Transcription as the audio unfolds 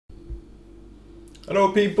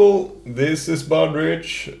Hello people, this is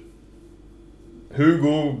Budrich,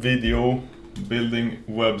 Hugo video building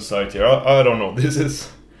website here. I don't know, this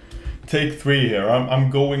is take 3 here.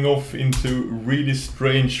 I'm going off into really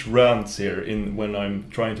strange rants here when I'm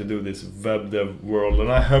trying to do this web dev world,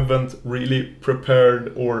 and I haven't really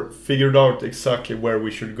prepared or figured out exactly where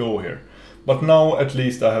we should go here. But now at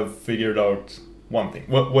least I have figured out one thing.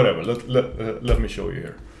 Whatever, let me show you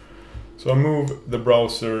here. So I move the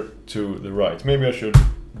browser to the right. Maybe I should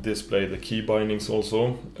display the key bindings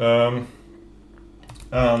also.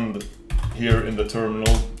 And here in the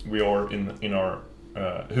terminal, we are in our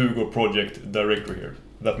Hugo project directory here.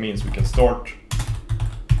 That means we can start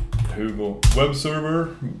Hugo web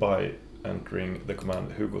server by entering the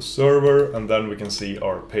command Hugo server, and then we can see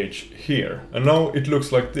our page here. And now it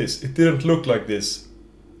looks like this. It didn't look like this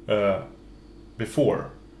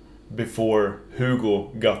before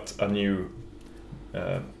Hugo got a new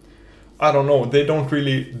I don't know, they don't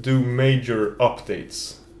really do major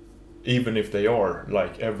updates, even if they are,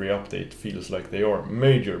 like every update feels like they are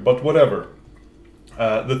major, but whatever.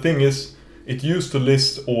 The thing is, it used to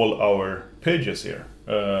list all our pages here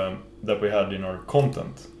that we had in our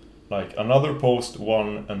content, like another post,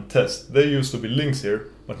 one, and test. They used to be links here,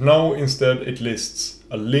 but now instead it lists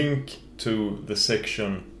a link to the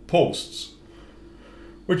section posts,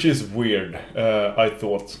 which is weird, I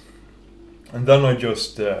thought. And then I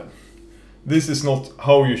just, this is not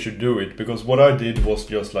how you should do it, because what I did was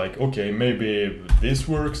just like, okay, maybe this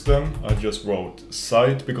works then. I just wrote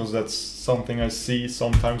site, because that's something I see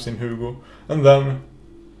sometimes in Hugo. And then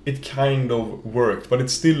it kind of worked, but it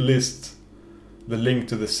still lists the link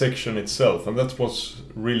to the section itself. And that was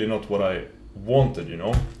really not what I wanted, you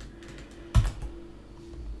know.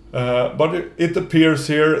 But it appears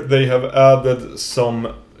here they have added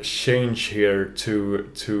some change here to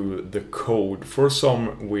the code for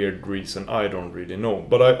some weird reason. I don't really know,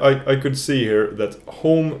 but I could see here that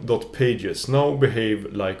home.pages now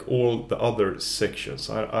behave like all the other sections.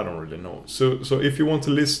 I don't really know. So if you want to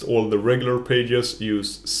list all the regular pages,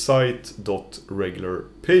 use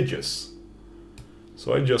site.regularpages.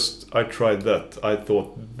 So I tried that. I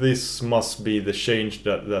thought this must be the change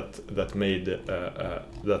that made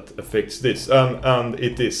that affects this, and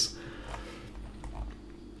it is.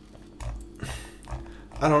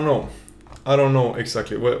 I don't know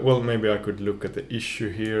exactly. Well, maybe I could look at the issue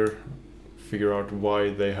here, figure out why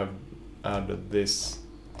they have added this.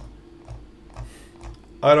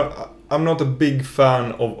 I'm not a big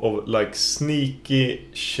fan of like sneaky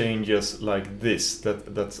changes like this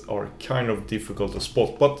that are kind of difficult to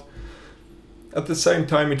spot, but at the same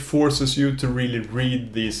time it forces you to really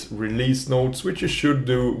read these release notes, which you should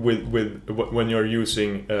do with when you're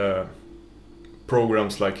using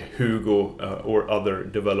programs like Hugo or other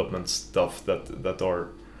development stuff that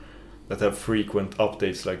have frequent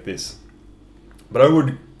updates like this. But I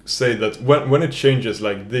would say that when it changes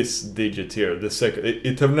like this digit here, the second,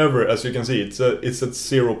 it have never, as you can see, it's at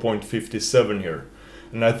 0.57 here,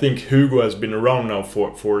 and I think Hugo has been around now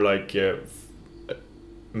for like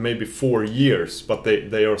maybe 4 years, but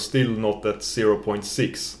they are still not at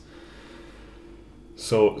 0.6.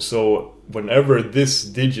 So whenever this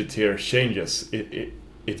digit here changes,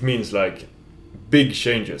 it means like big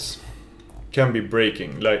changes, can be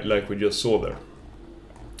breaking, like we just saw there,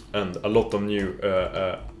 and a lot of new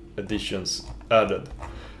additions added.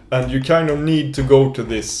 And you kind of need to go to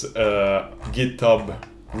this GitHub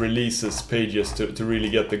releases pages to really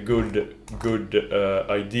get the good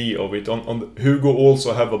idea of it. On Hugo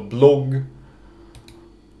also have a blog,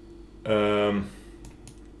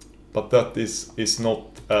 but that is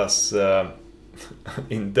not as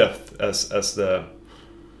in depth as the,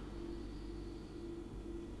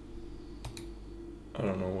 I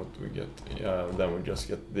don't know what we get. Yeah, then we just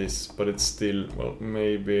get this, but it's still, well,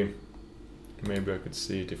 maybe I could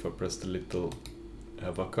see it if I press the little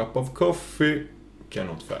have a cup of coffee.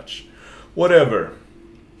 Cannot fetch. Whatever.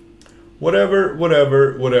 What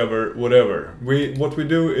we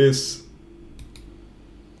do is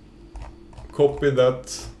copy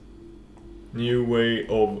that new way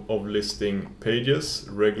of listing pages,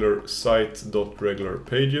 regular site.regular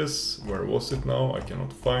pages. Where was it now? I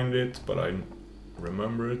cannot find it, but I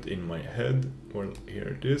remember it in my head. Well,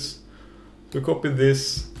 here it is. So copy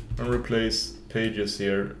this and replace pages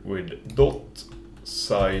here with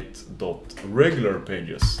 .site.regular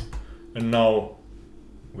pages, and now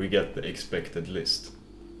we get the expected list.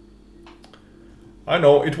 I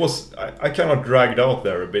know it was, I cannot drag it out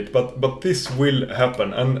there a bit, but this will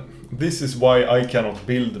happen, and this is why I cannot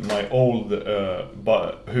build my old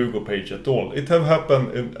Hugo page at all. It have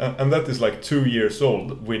happened, and that is like 2 years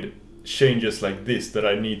old, with changes like this that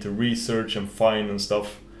I need to research and find and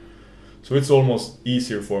stuff. So it's almost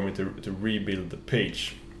easier for me to rebuild the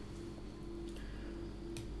page.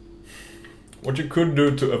 What you could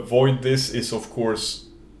do to avoid this is, of course,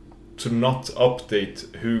 to not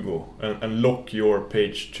update Hugo and lock your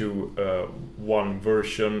page to one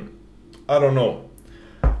version. I don't know.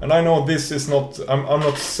 And I know this is not, I'm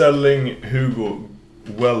not selling Hugo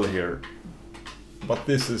well here, but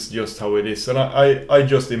this is just how it is. And I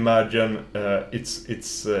just imagine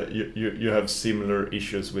you have similar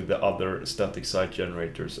issues with the other static site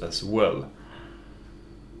generators as well.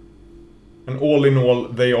 And all in all,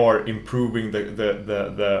 they are improving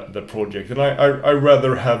the project, and I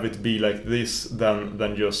rather have it be like this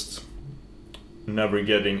than just never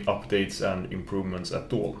getting updates and improvements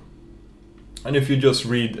at all. And if you just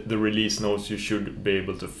read the release notes, you should be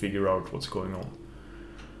able to figure out what's going on.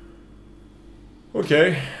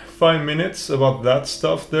 Okay, 5 minutes about that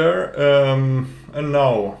stuff there. And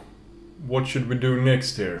now, what should we do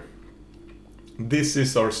next here? This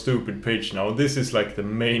is our stupid page now. This is like the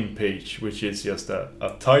main page, which is just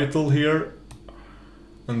a title here,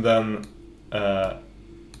 and then a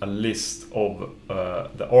list of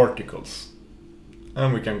the articles.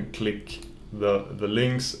 And we can click the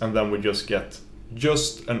links, and then we just get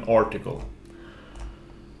just an article.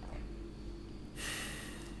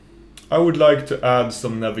 I would like to add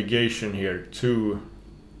some navigation here to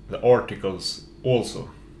the articles also.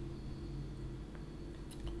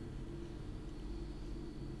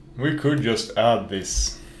 We could just add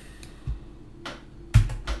this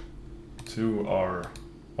to our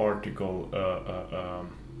article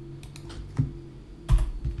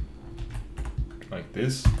like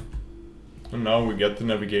this, and now we get the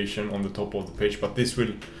navigation on the top of the page. But this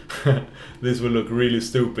will this will look really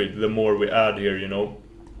stupid the more we add here, you know.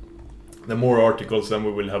 The more articles, then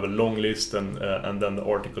we will have a long list, and then the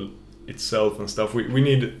article itself and stuff. We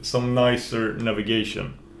need some nicer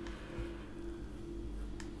navigation.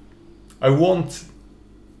 I want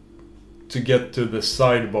to get to the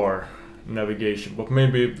sidebar navigation, but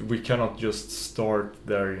maybe we cannot just start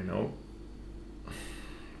there, you know.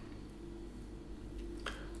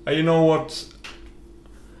 You know what?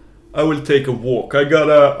 I will take a walk. I got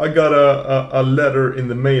a letter in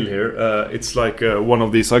the mail here. It's like one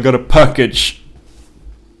of these. I got a package.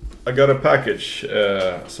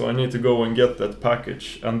 So I need to go and get that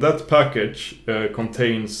package. And that package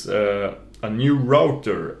contains a new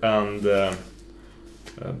router and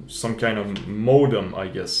some kind of modem, I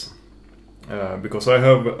guess, because I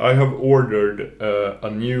have ordered a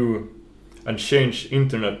new and changed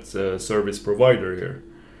internet service provider here,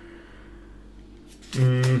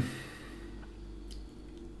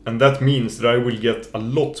 and that means that I will get a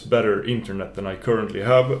lot better internet than I currently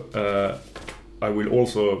have. I will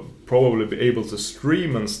also probably be able to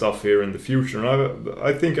stream and stuff here in the future, and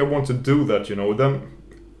I think I want to do that, you know. Then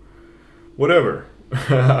whatever.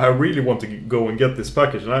 I really want to go and get this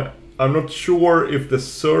package, and I'm not sure if the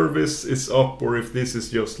service is up or if this is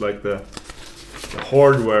just like the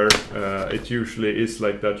hardware. It usually is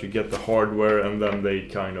like that. You get the hardware and then they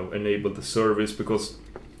kind of enable the service, because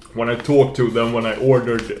when I talked to them when I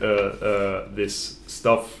ordered this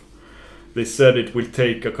stuff, they said it will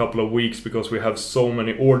take a couple of weeks because we have so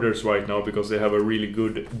many orders right now, because they have a really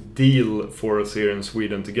good deal for us here in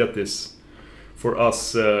Sweden to get this. For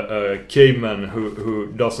us cavemen who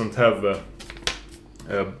doesn't have a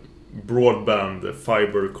broadband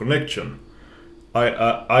fiber connection.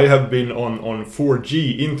 I have been on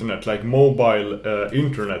 4G internet, like mobile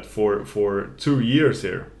internet, for 2 years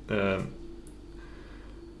here.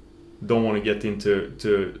 Don't want to get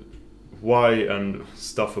into why and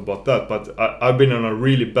stuff about that, but I've been on a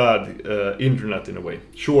really bad internet in a way.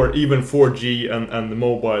 Sure, even 4G and the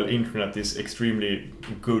mobile internet is extremely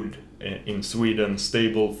good in Sweden,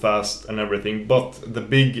 stable, fast and everything, but the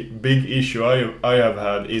big issue I have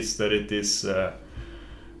had is that it is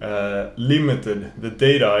limited. The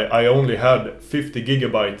data, I only had 50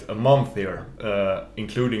 gigabyte a month here,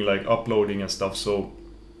 including like uploading and stuff. So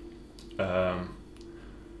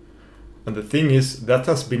and the thing is, that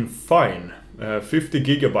has been fine. 50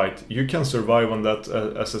 gigabyte, you can survive on that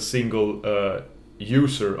as a single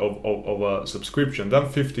user of a subscription. Then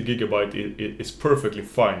 50 gigabyte is perfectly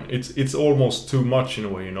fine. It's almost too much in a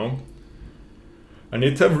way, you know. And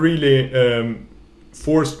it have really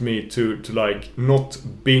forced me to like not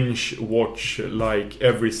binge watch like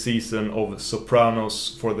every season of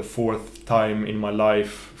Sopranos for the 4th time in my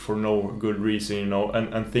life for no good reason, you know,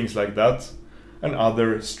 and things like that, and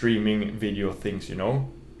other streaming video things, you know.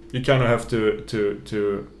 You kind of have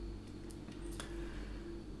to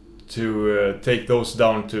take those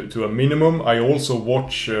down to a minimum. I also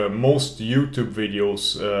watch most YouTube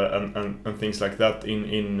videos and things like that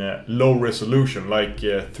in low resolution, like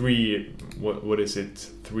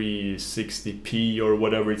 360p or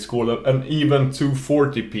whatever it's called, and even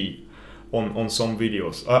 240p on some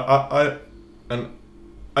videos.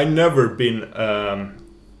 I never been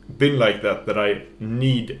like that I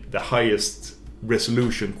need the highest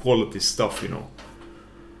resolution quality stuff, you know.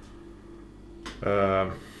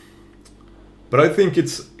 But I think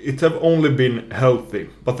it have only been healthy.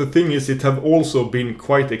 But the thing is, it have also been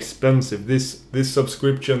quite expensive. This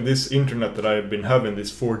subscription, this internet that I've been having,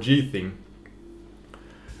 this 4G thing,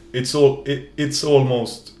 it's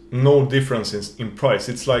almost no difference in price.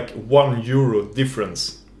 It's like €1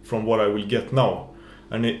 difference from what I will get now.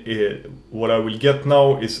 And what I will get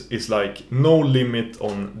now is like no limit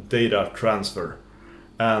on data transfer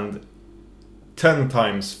and 10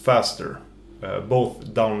 times faster,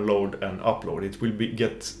 both download and upload. It will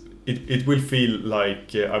it will feel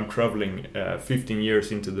like I'm traveling 15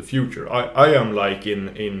 years into the future. I am like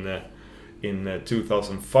in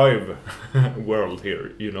 2005 world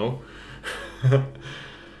here, you know.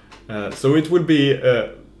 So it will be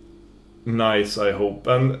nice, I hope.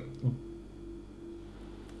 And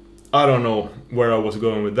I don't know where I was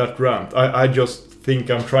going with that rant. I just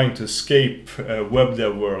think I'm trying to escape web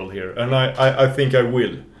dev world here, and I think I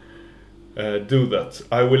will do that.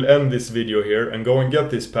 I will end this video here and go and get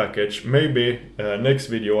this package. Maybe next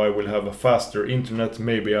video I will have a faster internet.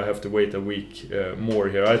 Maybe I have to wait a week more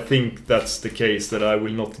here. I think that's the case, that I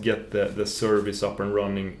will not get the service up and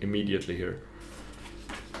running immediately here.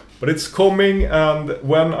 But it's coming, and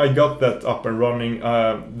when I got that up and running,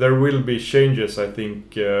 there will be changes, I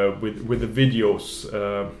think, with the videos.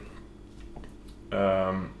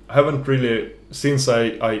 I haven't really, since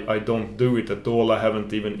I don't do it at all, I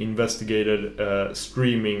haven't even investigated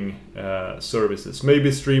streaming services.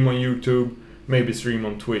 Maybe stream on YouTube, maybe stream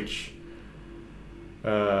on Twitch.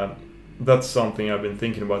 That's something I've been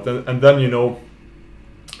thinking about. And then, you know,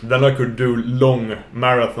 then I could do long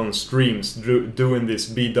marathon streams doing this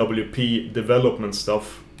BWP development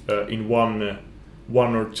stuff in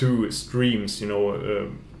one or two streams, you know,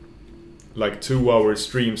 like 2-hour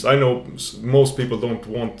streams. I know most people don't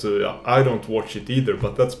want to, I don't watch it either,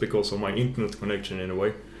 but that's because of my internet connection in a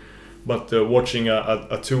way. But watching a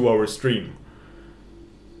 2-hour stream.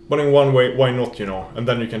 But in one way, why not, you know? And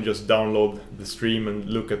then you can just download the stream and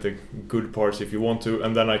look at the good parts if you want to.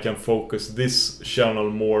 And then I can focus this channel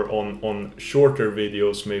more on shorter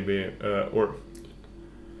videos maybe,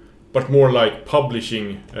 but more like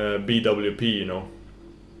publishing BWP, you know.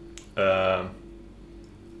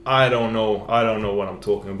 I don't know what I'm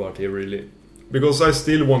talking about here really. Because I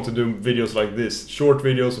still want to do videos like this. Short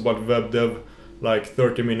videos about web dev, like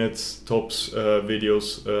 30 minutes tops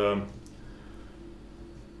videos.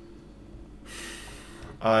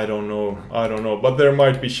 I don't know, but there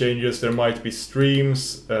might be changes, there might be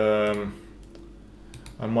streams, I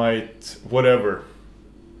might, whatever.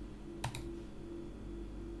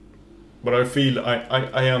 But I feel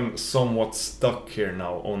I am somewhat stuck here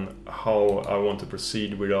now on how I want to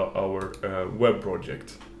proceed with our web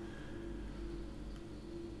project.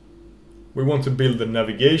 We want to build the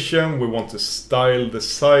navigation, we want to style the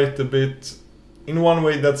site a bit. In one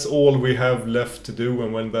way, that's all we have left to do,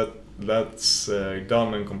 and when that's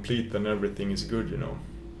done and complete, then everything is good, you know.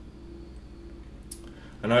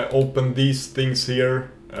 And I open these things here,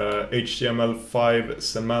 HTML5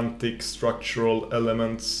 semantic structural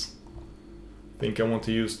elements. I think I want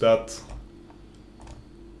to use that.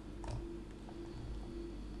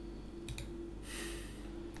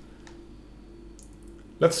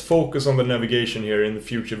 Let's focus on the navigation here in the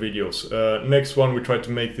future videos. Next one, we try to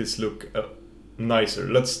make this look nicer.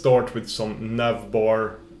 Let's start with some nav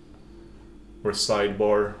bar or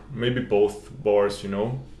sidebar, maybe both bars, you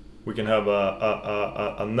know. We can have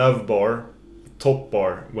a nav bar, top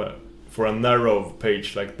bar, for a narrow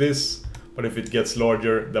page like this, but if it gets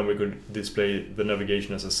larger, then we could display the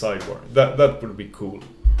navigation as a sidebar. That would be cool.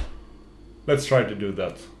 Let's try to do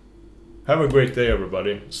that. Have a great day,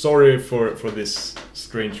 everybody. Sorry for this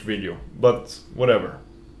strange video, but whatever.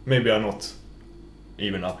 Maybe I'll not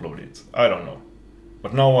even upload it. I don't know.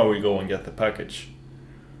 But now I will go and get the package.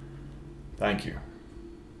 Thank you.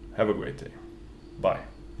 Have a great day. Bye.